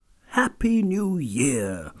Happy New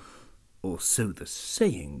Year, or so the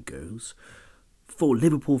saying goes. For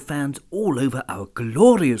Liverpool fans all over our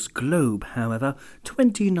glorious globe, however,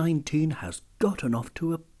 2019 has gotten off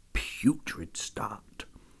to a putrid start.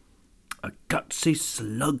 A gutsy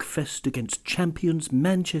slugfest against champions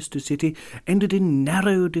Manchester City ended in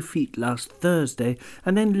narrow defeat last Thursday,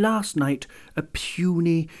 and then last night a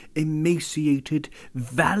puny, emaciated,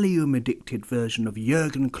 Valium-addicted version of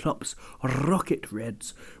Jurgen Klopp's Rocket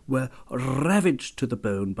Reds were ravaged to the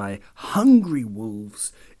bone by hungry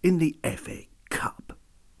wolves in the FA Cup.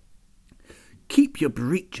 Keep your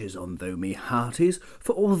breeches on, though, me hearties,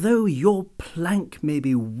 for although your plank may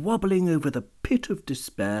be wobbling over the pit of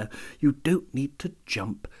despair, you don't need to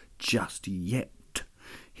jump just yet.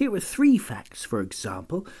 Here are 3 facts, for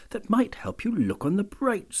example, that might help you look on the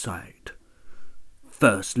bright side.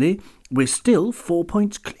 Firstly, we're still 4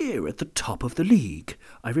 points clear at the top of the league.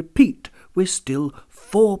 I repeat, we're still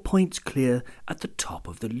 4 points clear at the top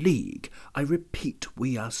of the league. I repeat,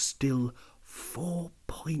 we are still 4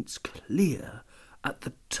 points clear at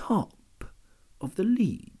the top of the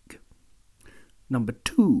league. Number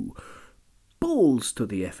 2, balls to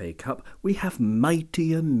the FA Cup, we have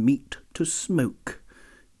mightier meat to smoke.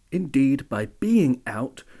 Indeed, by being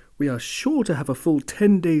out, we are sure to have a full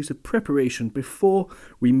 10 days of preparation before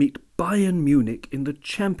we meet Bayern Munich in the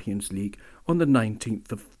Champions League on the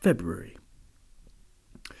 19th of February.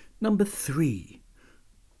 Number 3,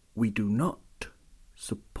 we do not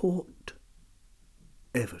support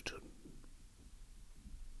Everton.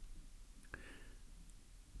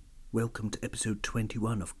 Welcome to episode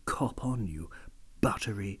 21 of Cop On, you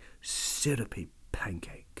buttery, syrupy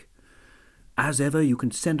pancake. As ever, you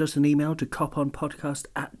can send us an email to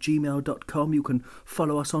coponpodcast@gmail.com. You can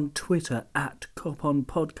follow us on Twitter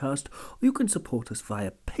 @coponpodcast, or you can support us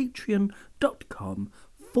via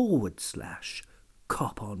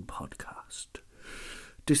patreon.com/coponpodcast.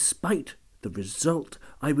 Despite the result,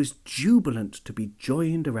 I was jubilant to be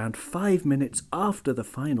joined around 5 minutes after the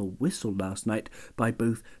final whistle last night by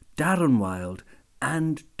both Darren Wild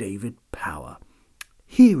and David Power.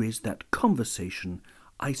 Here is that conversation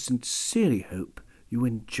I sincerely hope you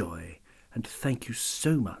enjoy, and thank you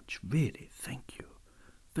so much, really thank you,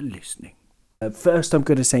 for listening. First, I'm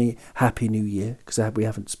going to say Happy New Year, because we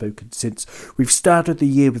haven't spoken since. We've started the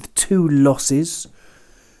year with 2 losses.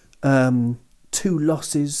 2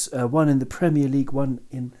 losses, one in the Premier League, one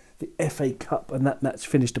in the FA Cup, and that match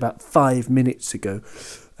finished about 5 minutes ago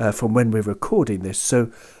from when we're recording this. So,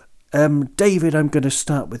 David, I'm going to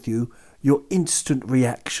start with you. Your instant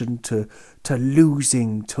reaction to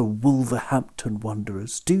losing to Wolverhampton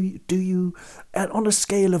Wanderers. Do you, on a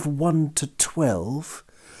scale of 1 to 12,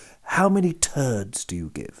 how many turds do you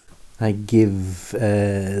give? I give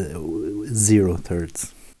 0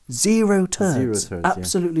 thirds. 0 turds? 0 thirds,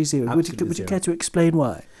 absolutely yeah. zero. Absolutely Would you zero. care to explain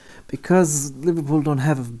why? Because Liverpool don't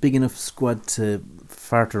have a big enough squad to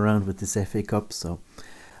fart around with this FA Cup, so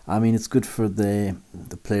I mean it's good for the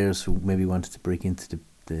players who maybe wanted to break into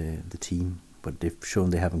the team, but they've shown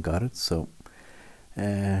they haven't got it, so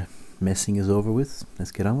messing is over with.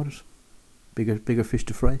 Let's get on with it. Bigger fish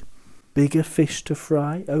to fry. Bigger fish to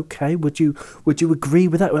fry. Okay. Would you agree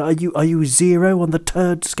with that? Are you 0 on the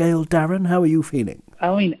turd scale, Darren? How are you feeling?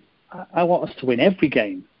 I mean, I want us to win every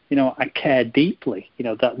game. You know, I care deeply,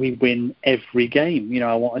 that we win every game.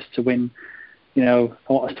 I want us to win, I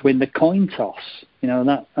want us to win the coin toss.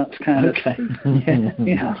 That's kind of,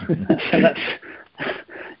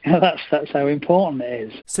 that's how important it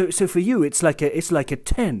is. So for you, it's like a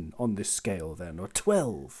 10 on this scale then, or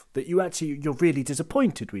 12, that you're really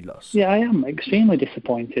disappointed we lost. Yeah, I am extremely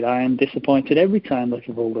disappointed. I am disappointed every time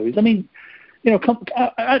Liverpool lose. I mean,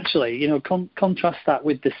 contrast that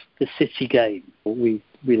with the City game. We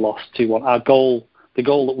lost 2-1. The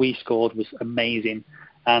goal that we scored was amazing,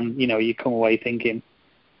 and you come away thinking,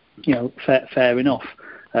 fair enough.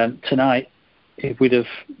 Tonight, if we'd have,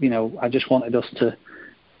 I just wanted us to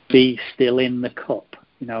be still in the cup,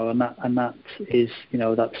 and that is,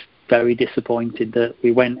 that's very disappointed that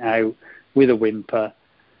we went out with a whimper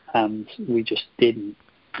and we just didn't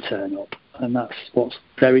turn up. And that's what's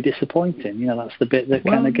very disappointing. That's the bit that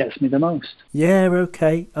kind of gets me the most. Yeah,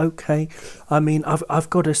 okay. I mean, I've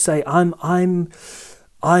got to say, I'm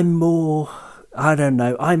more. I don't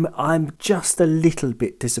know. I'm just a little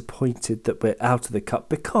bit disappointed that we're out of the cup,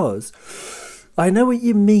 because I know what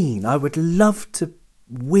you mean. I would love to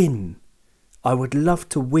win. I would love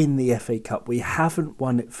to win the FA Cup. We haven't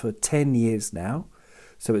won it for 10 years now,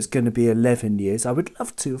 so it's going to be 11 years. I would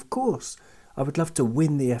love to, of course. I would love to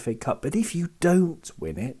win the FA Cup, but if you don't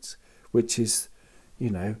win it, which is,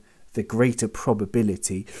 the greater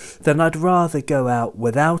probability, then I'd rather go out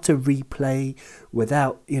without a replay,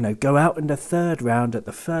 without, go out in the third round at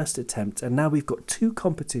the first attempt. And now we've got 2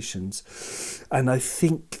 competitions, and I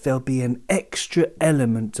think there'll be an extra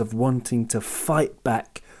element of wanting to fight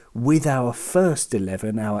back with our first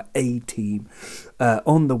 11, our A team,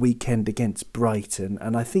 on the weekend against Brighton.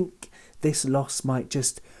 And I think this loss might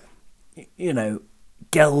just,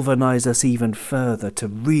 galvanise us even further to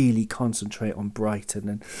really concentrate on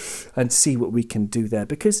Brighton and see what we can do there.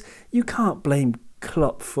 Because you can't blame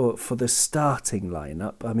Klopp for the starting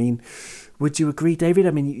lineup. I mean, would you agree, David?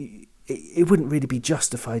 I mean, it wouldn't really be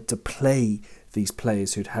justified to play these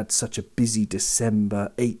players who'd had such a busy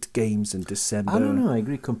December, 8 games in December. I don't know, I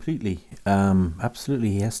agree completely.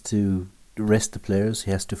 Absolutely, he has to rest the players.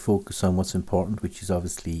 He has to focus on what's important, which is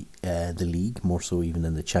obviously the league, more so even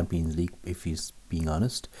than the Champions League, if he's being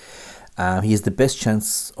honest. He has the best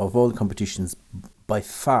chance of all the competitions by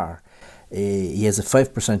far. He has a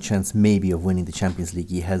 5% chance maybe of winning the Champions League.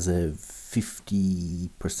 He has a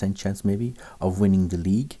 50% chance maybe of winning the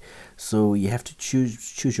league. So you have to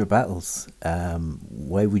choose your battles.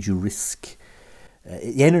 Why would you risk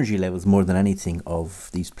the energy levels more than anything of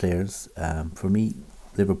these players? For me,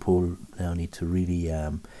 Liverpool now need to really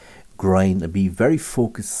grind and be very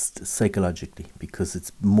focused psychologically, because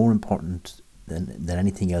it's more important than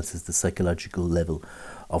anything else is the psychological level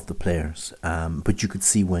of the players. But you could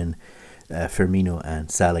see when Firmino and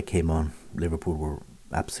Salah came on, Liverpool were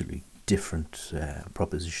absolutely different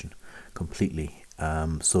proposition completely.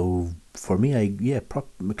 So for me,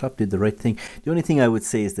 Klopp did the right thing. The only thing I would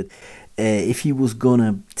say is that if he was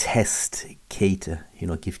gonna test Keita,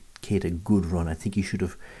 give Keita a good run, I think he should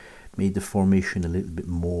have made the formation a little bit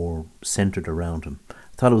more centred around him. I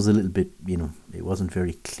thought it was a little bit, it wasn't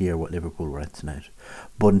very clear what Liverpool were at tonight.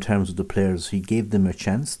 But in terms of the players, he gave them a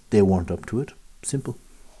chance. They weren't up to it. Simple.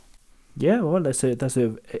 Yeah, well, that's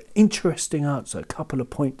a interesting answer. A couple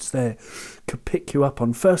of points there could pick you up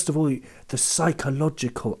on. First of all, the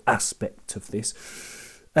psychological aspect of this.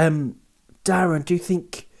 Darren, do you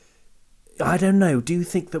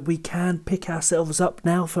think that we can pick ourselves up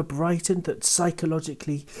now for Brighton, that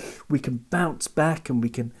psychologically we can bounce back and we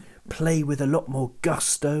can play with a lot more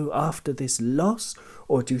gusto after this loss?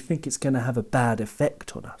 Or do you think it's going to have a bad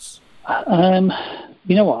effect on us?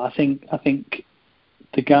 You know what? I think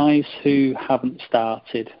the guys who haven't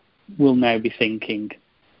started will now be thinking,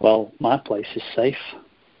 well, my place is safe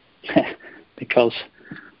because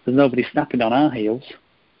there's nobody snapping on our heels.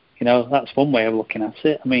 That's one way of looking at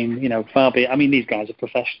it. I mean, these guys are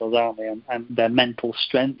professionals, aren't they? And their mental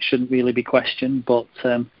strength shouldn't really be questioned. But,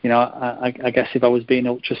 I guess if I was being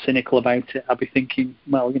ultra cynical about it, I'd be thinking,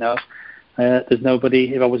 well, there's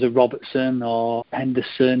nobody. If I was a Robertson or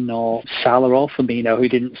Henderson or Salah or Firmino who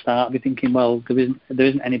didn't start, I'd be thinking, well, there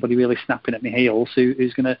isn't anybody really snapping at my heels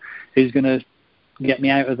who's gonna get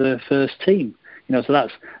me out of the first team. So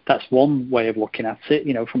that's one way of looking at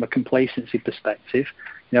it. From a complacency perspective.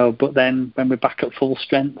 But then when we're back at full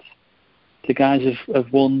strength, the guys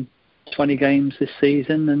have won 20 games this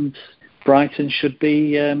season, and Brighton should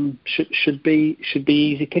be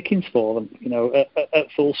easy pickings for them,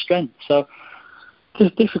 at full strength. So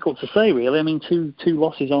it's difficult to say, really. I mean, two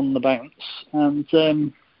losses on the bounce,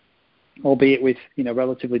 and albeit with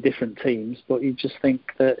relatively different teams, but you just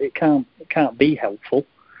think that it can't be helpful.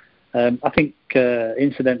 I think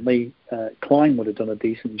incidentally, Klein would have done a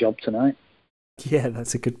decent job tonight. Yeah,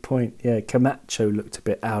 that's a good point. Yeah, Camacho looked a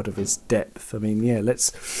bit out of his depth. I mean, yeah,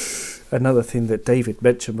 another thing that David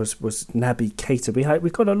mentioned was Naby Keita.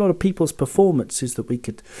 We've got a lot of people's performances that we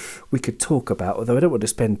could talk about, although I don't want to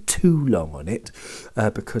spend too long on it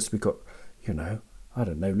because we've got, I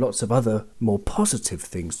don't know, lots of other more positive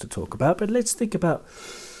things to talk about. But let's think about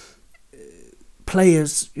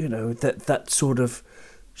players, that sort of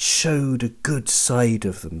showed a good side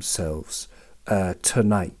of themselves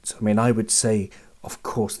tonight. I mean, I would say, of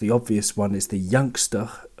course, the obvious one is the youngster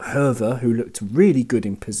Hertha, who looked really good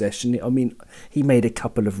in possession. I mean, he made a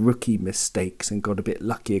couple of rookie mistakes and got a bit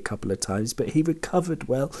lucky a couple of times, but he recovered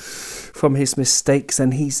well from his mistakes,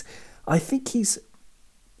 and I think he's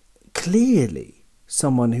clearly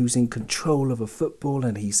someone who's in control of a football,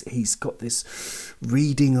 and he's got this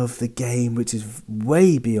reading of the game which is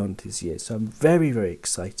way beyond his years. So I'm very, very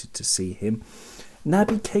excited to see him.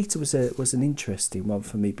 Naby Keita was an interesting one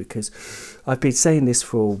for me because I've been saying this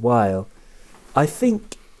for a while. I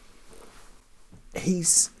think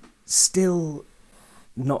he's still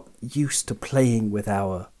not used to playing with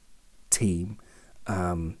our team,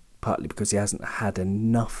 partly because he hasn't had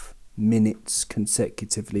enough minutes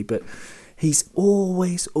consecutively, but he's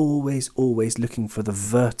always looking for the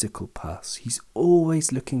vertical pass. He's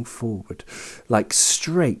always looking forward, like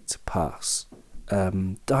straight pass,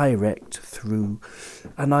 direct through.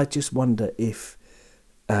 And I just wonder if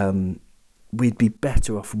we'd be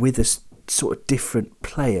better off with a sort of different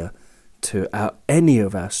player to any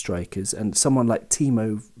of our strikers, and someone like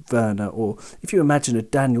Timo Werner, or if you imagine a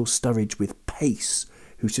Daniel Sturridge with pace,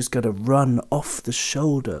 who's just going to run off the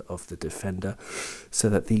shoulder of the defender so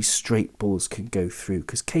that these straight balls can go through,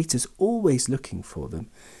 because Keita's always looking for them.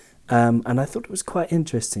 And I thought it was quite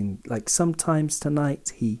interesting, like sometimes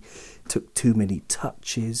tonight he took too many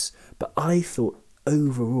touches, but I thought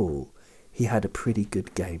overall he had a pretty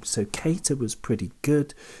good game. So Keita was pretty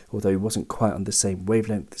good, although he wasn't quite on the same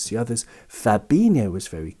wavelength as the others. Fabinho was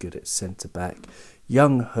very good at centre-back.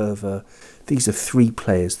 Young Hervé, these are three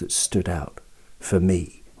players that stood out for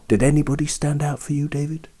me. Did anybody stand out for you,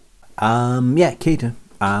 David? Yeah, Keita.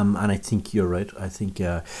 And I think you're right. I think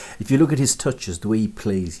if you look at his touches, the way he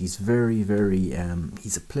plays, he's very, very...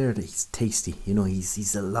 he's a player that he's tasty. You know,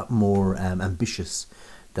 he's a lot more ambitious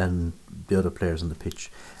than the other players on the pitch.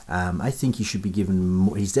 I think he should be given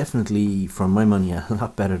more. He's definitely, for my money, a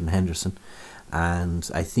lot better than Henderson. And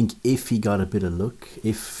I think if he got a bit of luck,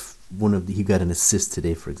 if he got an assist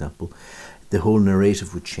today, for example, the whole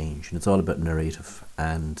narrative would change. And it's all about narrative.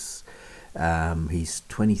 And he's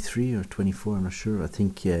 23 or 24, I'm not sure. I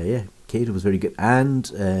think, Keita was very good. And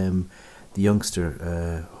the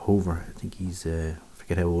youngster, Hover, I think he's, I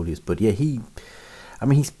forget how old he is. But yeah, he's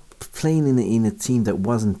playing in a team that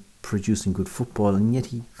wasn't producing good football, and yet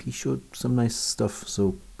he showed some nice stuff.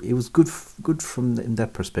 So it was good from in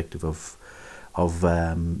that perspective of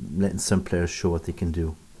letting some players show what they can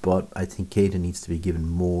do. But I think Keita needs to be given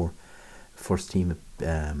more first team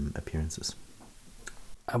appearances.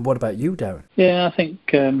 And what about you, Darren? Yeah, I think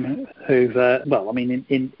Hoover. Well, I mean,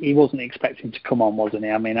 he wasn't expecting to come on, wasn't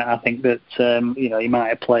he? I mean, I think that he might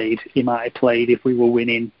have played. He might have played if we were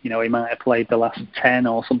winning. He might have played the last 10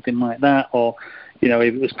 or something like that, or if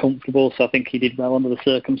it was comfortable. So I think he did well under the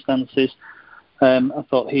circumstances. I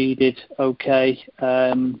thought he did okay.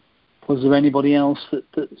 Was there anybody else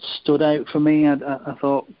that stood out for me? I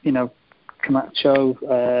thought,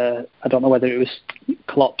 Camacho. I don't know whether it was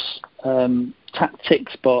Klopp's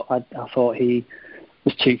tactics, but I thought he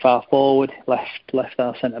was too far forward, left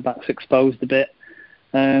our centre backs exposed a bit.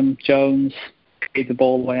 Jones gave the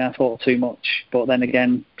ball away, I thought, too much, but then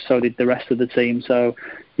again, so did the rest of the team. So,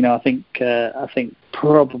 I think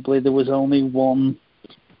probably there was only one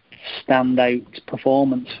standout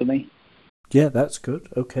performance for me. Yeah, that's good.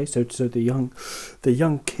 Okay, so the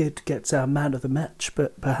young kid gets our man of the match,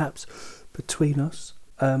 but perhaps between us.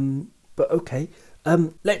 But okay.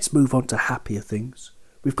 Let's move on to happier things.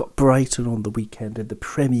 We've got Brighton on the weekend in the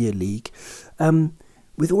Premier League.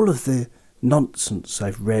 With all of the nonsense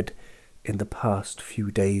I've read in the past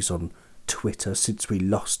few days on Twitter since we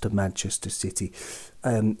lost to Manchester City,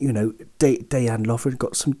 Dejan Lovren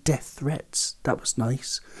got some death threats. That was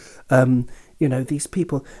nice. These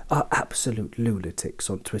people are absolute lunatics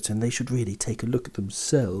on Twitter, and they should really take a look at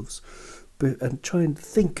themselves and try and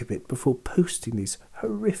think a bit before posting these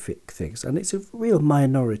horrific things. And it's a real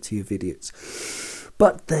minority of idiots,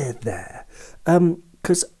 but they're there.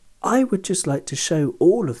 Because I would just like to show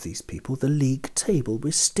all of these people the league table.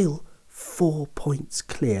 We're still 4 points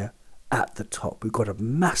clear at the top. We've got a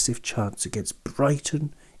massive chance against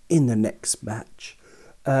Brighton in the next match.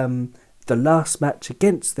 The last match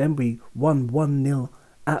against them, we won 1-0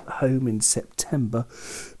 at home in September,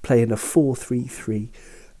 playing a 4-3-3.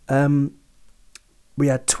 We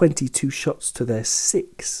had 22 shots to their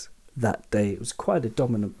 6 that day. It was quite a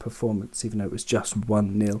dominant performance, even though it was just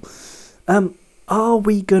 1-0. Are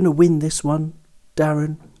we going to win this one,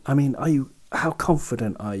 Darren? I mean, how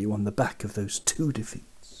confident are you on the back of those 2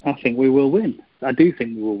 defeats? I think we will win. I do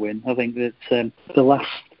think we will win. I think that the last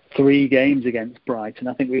 3 games against Brighton,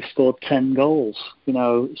 I think we've scored 10 goals.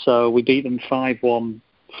 So we beat them 5-1,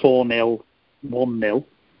 4-0,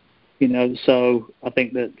 1-0. So I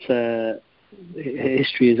think that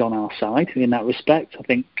history is on our side in that respect. I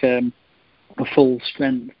think a full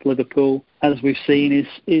strength Liverpool, as we've seen,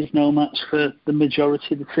 is no match for the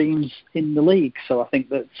majority of the teams in the league. So I think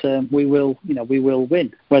that we will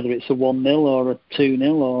win, whether it's a 1-0 or a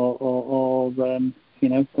 2-0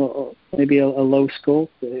 or maybe a low score.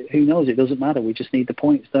 Who knows? It doesn't matter. We just need the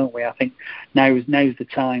points, don't we? I think now's the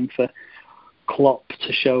time for Klopp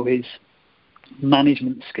to show his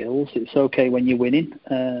management skills. It's okay when you're winning.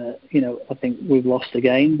 I think we've lost a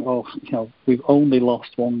game, or we've only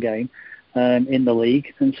lost 1 game in the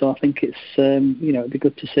league, and so I think it's it'd be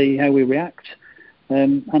good to see how we react.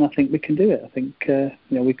 and I think we can do it. I think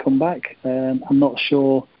we come back. I'm not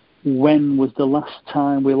sure when was the last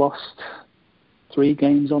time we lost 3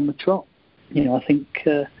 games on the trot. I think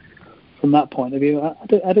from that point of view,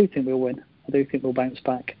 I do think we'll win. I do think we'll bounce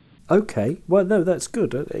back. Okay, well, no, that's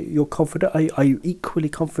good. You're confident. Are you equally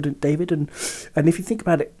confident, David? And if you think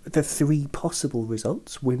about it, the 3 possible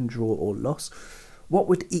results, win, draw or loss, what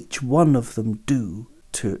would each one of them do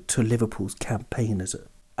to Liverpool's campaign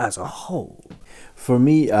as a whole? For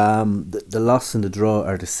me, the loss and the draw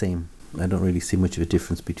are the same. I don't really see much of a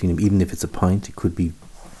difference between them. Even if it's a point, it could be,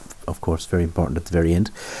 of course, very important at the very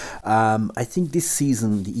end. I think this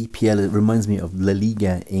season, the EPL, it reminds me of La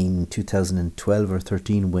Liga in 2012 or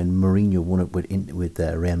 13 when Mourinho won it with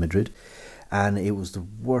Real Madrid. And it was the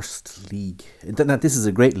worst league. Now, this is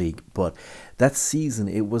a great league, but that season,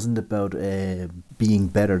 it wasn't about being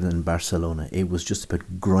better than Barcelona. It was just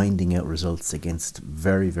about grinding out results against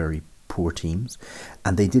very, very poor teams.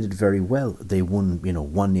 And they did it very well. They won,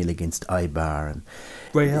 1-0 against Eibar. And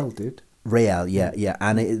Real did. Real, yeah.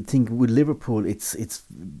 And I think with Liverpool, it's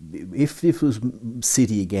if it was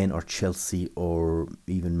City again or Chelsea or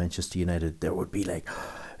even Manchester United, there would be like,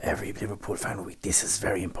 every Liverpool fan will be, this is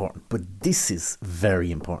very important. But this is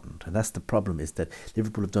very important. And that's the problem, is that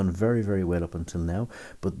Liverpool have done very, very well up until now.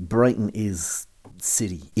 But Brighton is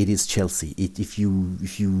City. It is Chelsea. If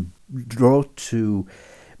you draw to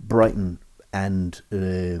Brighton and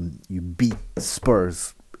you beat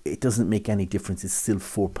Spurs, it doesn't make any difference. It's still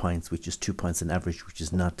 4 points, which is 2 points on average, which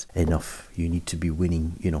is not enough. You need to be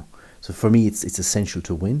winning, So for me, it's essential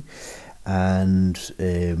to win. And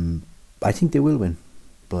I think they will win.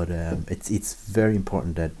 But it's very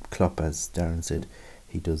important that Klopp, as Darren said,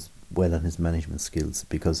 he does well on his management skills,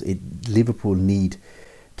 because Liverpool need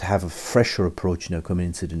to have a fresher approach now coming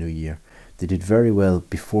into the new year. They did very well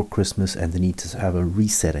before Christmas, and they need to have a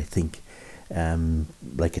reset, I think,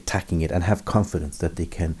 like attacking it, and have confidence that they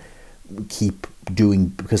can keep doing,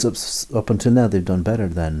 because up until now they've done better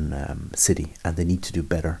than City, and they need to do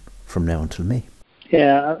better from now until May.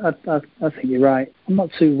 Yeah, I think you're right. I'm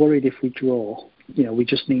not too worried if we draw. We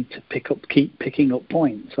just need to keep picking up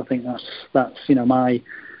points. I think that's my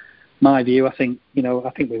view. I think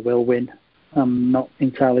we will win. I'm not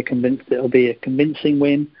entirely convinced it'll be a convincing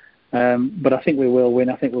win, but I think we will win.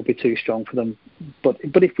 I think we'll be too strong for them. But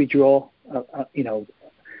if we draw,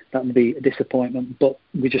 that would be a disappointment. But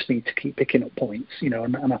we just need to keep picking up points,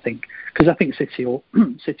 and I think, because I think City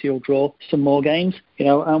will draw some more games,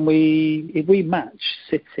 and if we match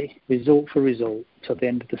City result for result at the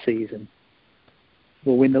end of the season,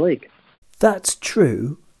 we'll win the league. That's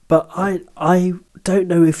true, but I don't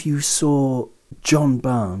know if you saw John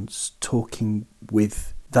Barnes talking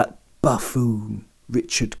with that buffoon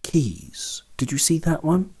Richard Keys. Did you see that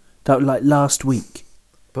one? That like last week.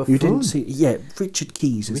 Buffoon? You didn't see? Yeah, Richard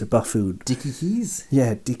Keys is a buffoon. Dickie Keys?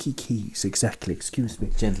 Yeah, Dickie Keys, exactly. Excuse me.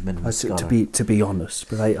 Gentleman and scholar. To be honest,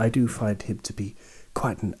 but I do find him to be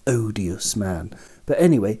quite an odious man. But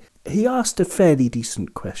anyway, he asked a fairly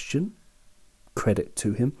decent question. Credit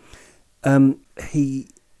to him. He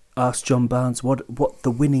asked John Barnes what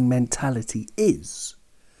the winning mentality is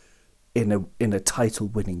in a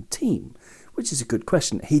title-winning team, which is a good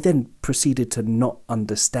question. He then proceeded to not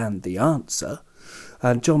understand the answer,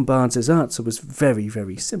 and John Barnes's answer was very,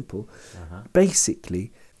 very simple.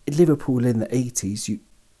 Basically, Liverpool in the 80s,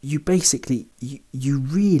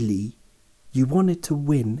 you wanted to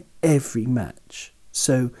win every match.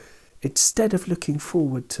 So instead of looking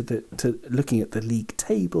forward to looking at the league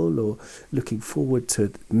table or looking forward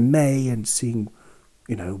to May and seeing,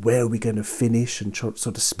 where are we going to finish and sort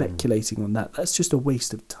of speculating on that, that's just a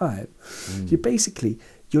waste of time.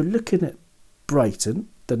 You're looking at Brighton,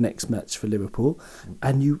 the next match for Liverpool,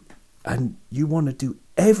 and you want to do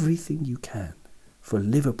everything you can for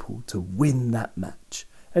Liverpool to win that match.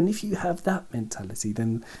 And if you have that mentality,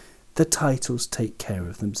 then the titles take care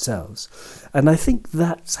of themselves. And I think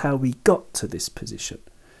that's how we got to this position,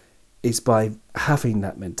 is by having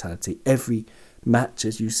that mentality. Every match,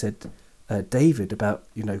 as you said, David, about,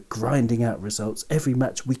 grinding out results, every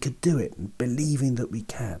match we could do it and believing that we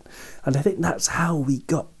can. And I think that's how we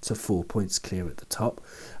got to 4 points clear at the top.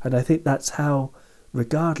 And I think that's how,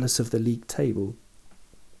 regardless of the league table,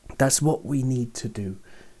 that's what we need to do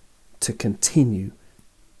to continue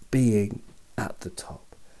being at the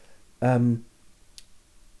top.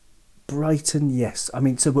 Brighton, yes.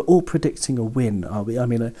 So we're all predicting a win, are we? I'm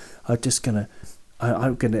gonna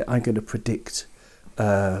predict,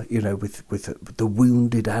 with the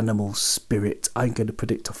wounded animal spirit, I'm going to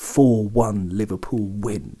predict a 4-1 Liverpool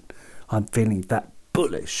win. I'm feeling that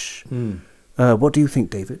bullish. What do you think,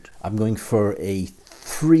 David? I'm going for a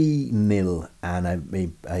 3-0, and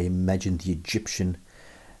I imagine the Egyptian,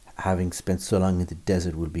 having spent so long in the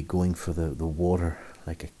desert, will be going for the water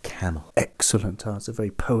like a camel. Excellent answer,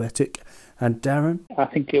 very poetic. And Darren? I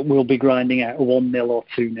think it will be grinding out 1-0 or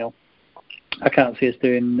 2-0. I can't see us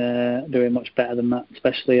doing much better than that,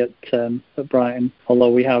 especially at Brighton.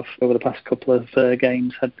 Although we have over the past couple of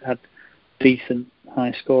games had decent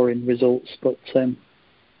high scoring results, but I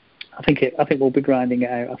think we'll be grinding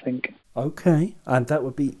it out. I think. Okay, and that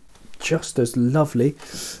would be just as lovely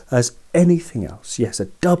as anything else. Yes, a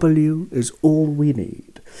W is all we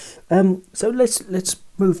need. So let's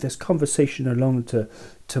move this conversation along to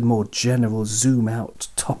more general zoom out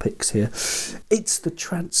topics here. It's the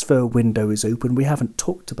transfer window is open. We haven't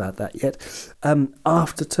talked about that yet.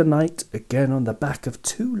 After tonight, again on the back of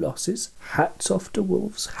 2 losses, hats off to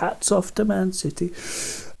Wolves, hats off to Man City.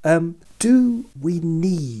 Do we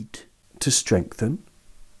need to strengthen?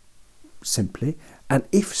 Simply, and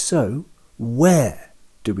if so, where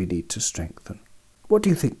do we need to strengthen? What do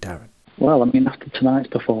you think, Darren? Well, I mean, after tonight's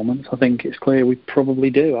performance, I think it's clear we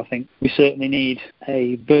probably do. I think we certainly need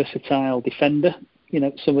a versatile defender,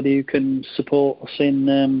 somebody who can support us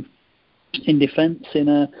in defence in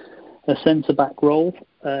a centre-back role.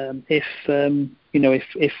 If we're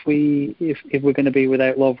going to be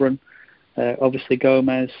without Lovren, obviously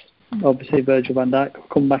Gomez, obviously Virgil van Dijk will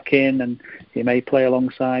come back in, and he may play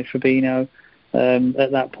alongside Fabinho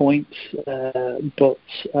at that point. But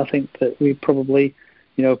I think that we probably,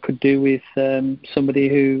 could do with somebody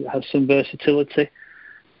who has some versatility.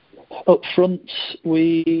 Up front,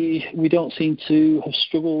 we don't seem to have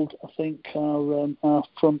struggled. I think our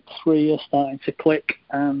front three are starting to click,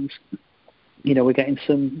 and we're getting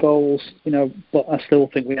some goals. But I still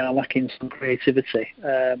think we are lacking some creativity.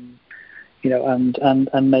 And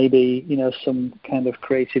maybe some kind of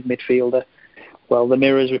creative midfielder. Well, the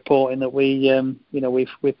Mirror's reporting that we're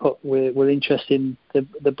interested in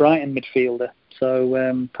the Brighton midfielder,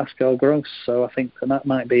 so Pascal Gross. So I think that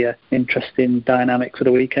might be an interesting dynamic for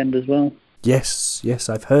the weekend as well. Yes,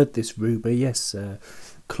 I've heard this rumour. Yes,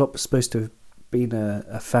 Klopp's supposed to have been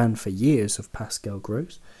a fan for years of Pascal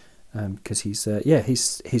Gross, because his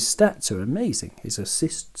stats are amazing. His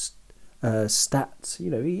assists. Stats,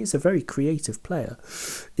 he is a very creative player,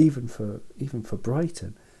 even for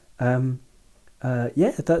Brighton. That's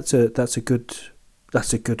a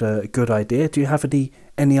good idea. Do you have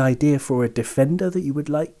any idea for a defender that you would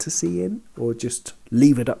like to see in, or just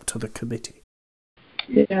leave it up to the committee?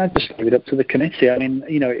 Yeah, I'd just leave it up to the committee. I mean,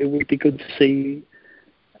 it would be good to see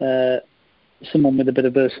someone with a bit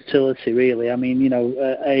of versatility, really. I mean,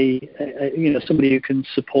 somebody who can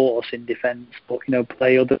support us in defence, but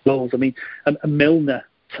play other roles. I mean, a Milner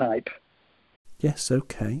type. Yes.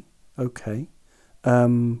 Okay.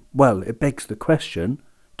 Well, it begs the question,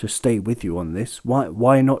 to stay with you on this.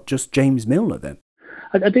 Why not just James Milner then?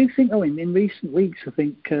 I do think, in recent weeks, I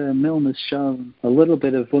think Milner's shown a little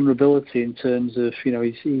bit of vulnerability in terms of,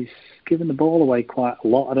 he's given the ball away quite a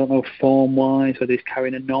lot. I don't know form-wise whether he's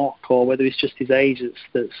carrying a knock or whether it's just his age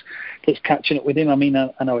that's catching up with him. I mean,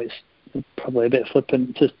 I know it's probably a bit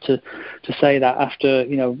flippant to say that after,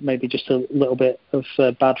 maybe just a little bit of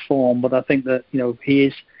bad form, but I think that,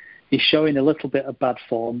 he's showing a little bit of bad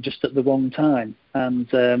form just at the wrong time. And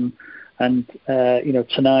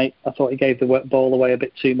tonight I thought he gave the ball away a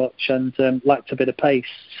bit too much and lacked a bit of pace.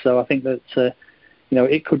 So I think that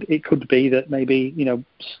it could be that maybe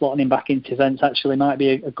slotting him back into defence actually might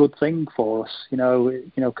be a good thing for us.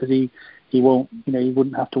 Because he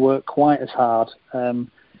wouldn't have to work quite as hard in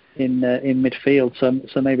midfield. So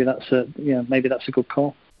maybe that's a good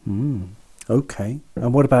call. Okay.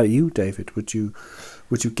 And what about you, David? Would you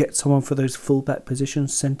get someone for those full-back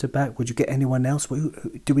positions, centre-back? Would you get anyone else?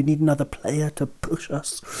 Do we need another player to push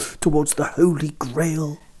us towards the holy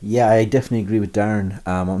grail? Yeah, I definitely agree with Darren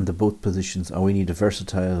on the both positions. We need a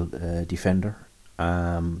versatile defender,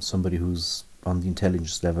 somebody who's on the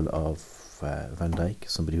intelligence level of Van Dijk,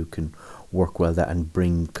 somebody who can work well that and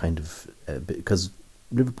bring kind of... because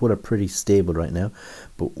Liverpool are pretty stable right now,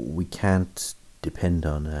 but we can't depend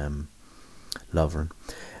on Lovren.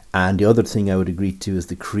 And the other thing I would agree to is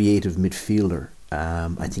the creative midfielder.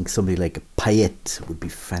 I think somebody like Payet would be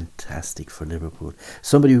fantastic for Liverpool.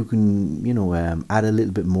 Somebody who can, add a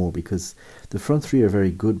little bit more, because the front three are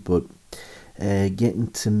very good, but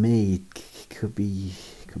getting to May could be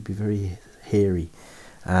very hairy.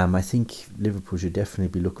 I think Liverpool should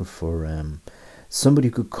definitely be looking for somebody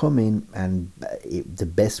who could come in, and the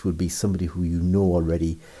best would be somebody who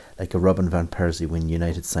already, like a Robin van Persie. When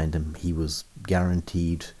United signed him, he was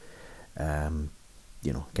guaranteed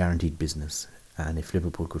business. And if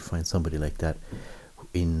Liverpool could find somebody like that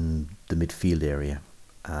in the midfield area,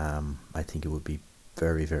 I think it would be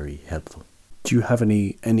very, very helpful. Do you have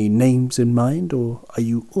any names in mind, or are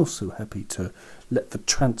you also happy to let the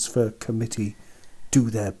transfer committee do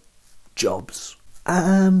their jobs?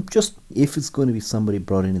 Just if it's going to be somebody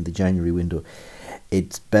brought in the January window,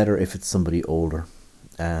 it's better if it's somebody older,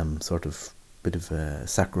 sort of bit of a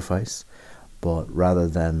sacrifice, but rather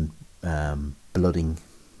than blooding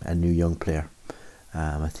a new young player,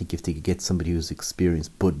 I think if they could get somebody who's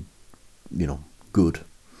experienced but good,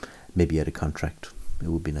 maybe at a contract, it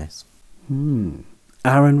would be nice.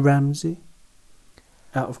 Aaron Ramsey,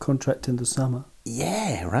 out of contract in the summer.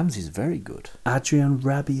 Yeah, Ramsey's very good. Adrian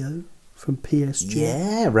Rabiot from PSG.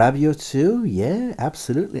 Yeah, Rabiot too. Yeah,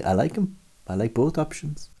 absolutely. I like him. I like both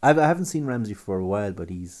options. I haven't seen Ramsey for a while, but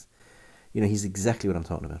he's exactly what I'm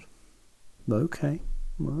talking about. Okay.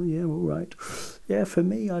 Well, yeah, all right. Yeah, for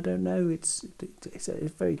me, I don't know. It's a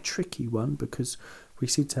very tricky one because we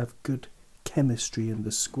seem to have good chemistry in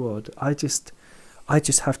the squad. I just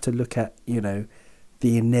have to look at, the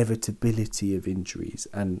inevitability of injuries,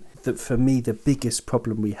 and that for me the biggest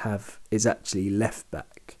problem we have is actually left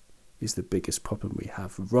back. Is the biggest problem we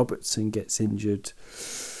have. Robertson gets injured.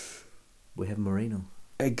 We have Moreno.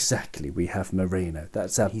 Exactly, we have Moreno.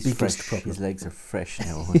 That's our biggest fresh. problem. His legs are fresh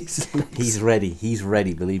now. He's ready. He's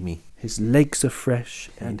ready, believe me. His legs are fresh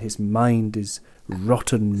and his mind is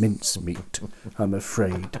rotten mincemeat, I'm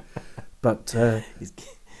afraid. But I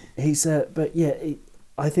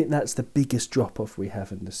think that's the biggest drop-off we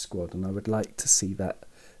have in the squad, and I would like to see that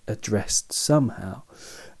addressed somehow.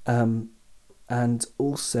 And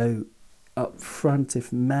also up front,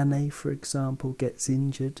 if Mane, for example, gets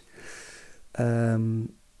injured,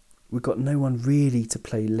 we've got no one really to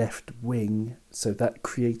play left wing, so that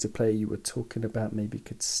creator player you were talking about maybe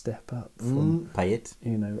could step up from Payet.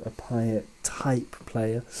 A Payet type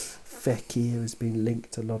player. Fekir has been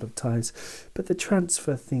linked a lot of times, but the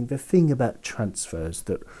transfer thing, the thing about transfers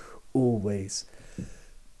that always,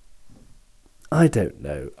 I don't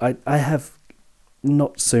know, I have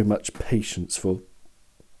not so much patience for.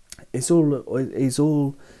 It's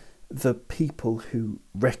all the people who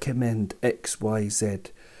recommend X, Y, Z,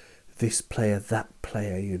 this player, that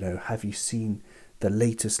player. Have you seen the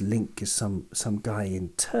latest link is some guy in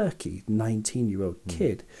Turkey, 19-year-old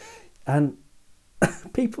kid, and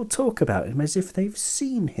people talk about him as if they've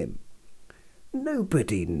seen him.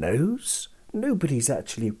 Nobody knows. Nobody's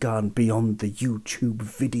actually gone beyond the YouTube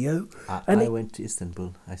video. I went to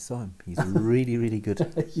Istanbul. I saw him. He's really, really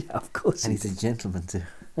good. Yeah, of course and he he's did. a gentleman too.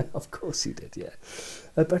 Of course he did, yeah.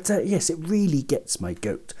 But yes, it really gets my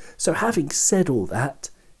goat. So having said all that,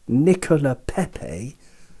 Nicola Pepe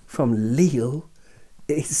from Lille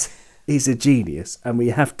is a genius, and we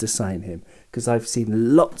have to sign him because I've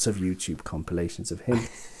seen lots of YouTube compilations of him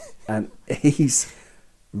and he's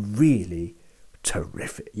really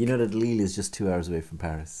terrific. You know that Lille is just 2 hours away from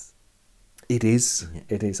Paris. It is. Yeah.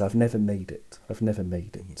 It is. I've never made it. I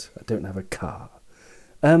don't have a car.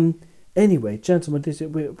 Anyway, gentlemen,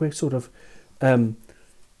 we're sort of,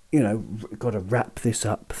 got to wrap this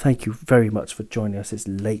up. Thank you very much for joining us. It's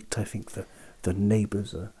late. I think the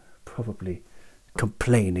neighbours are probably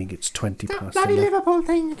complaining it's 20 past 11. Bloody Liverpool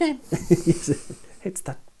thing again. It's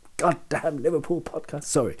that goddamn Liverpool podcast.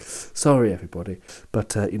 Sorry everybody.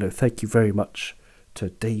 But thank you very much to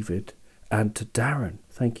David and to Darren.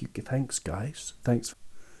 Thanks guys. Thanks.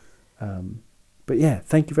 But yeah,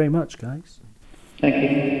 thank you very much, guys. Thank you.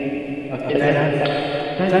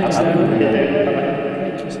 Thanks, Darren.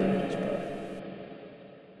 Thank you so much.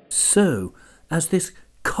 So, as this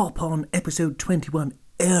Cop On episode 21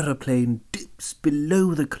 aeroplane dips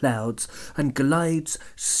below the clouds and glides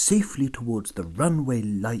safely towards the runway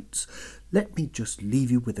lights, let me just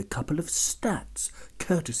leave you with a couple of stats,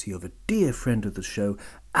 courtesy of a dear friend of the show,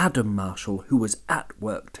 Adam Marshall, who was at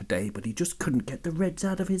work today, but he just couldn't get the Reds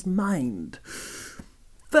out of his mind.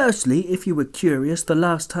 Firstly, if you were curious, the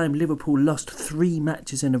last time Liverpool lost 3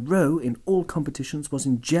 matches in a row in all competitions was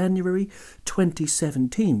in January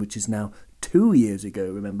 2017, which is now 2 years ago,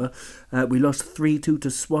 remember. We lost 3-2 to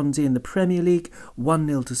Swansea in the Premier League,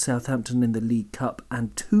 1-0 to Southampton in the League Cup,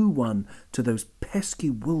 and 2-1 to those pesky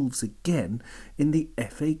Wolves again in the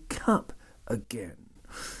FA Cup again.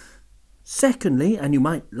 Secondly, and you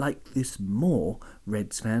might like this more,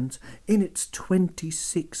 Reds fans, in its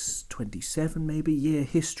 26, 27 maybe year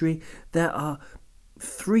history, there are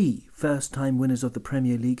 3 first-time winners of the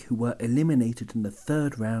Premier League who were eliminated in the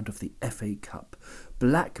 3rd round of the FA Cup.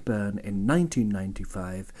 Blackburn in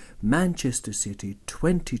 1995, Manchester City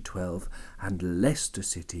 2012 and Leicester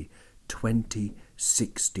City 2016.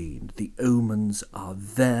 16. The omens are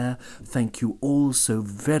there. Thank you all so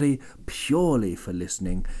very purely for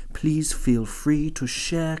listening. Please feel free to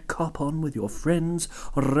share Cop On with your friends,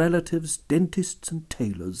 relatives, dentists and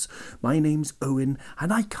tailors. My name's Owen,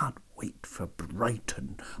 and I can't wait for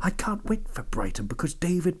Brighton. I can't wait for Brighton because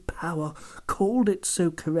David Power called it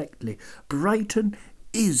so correctly. Brighton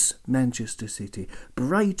is Manchester City.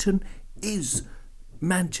 Brighton is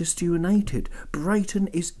Manchester United. Brighton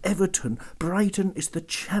is Everton. Brighton is the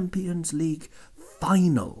Champions League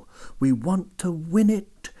final. We want to win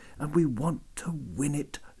it, and we want to win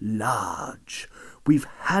it large. We've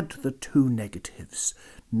had the two negatives.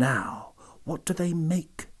 Now, what do they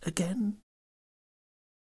make again?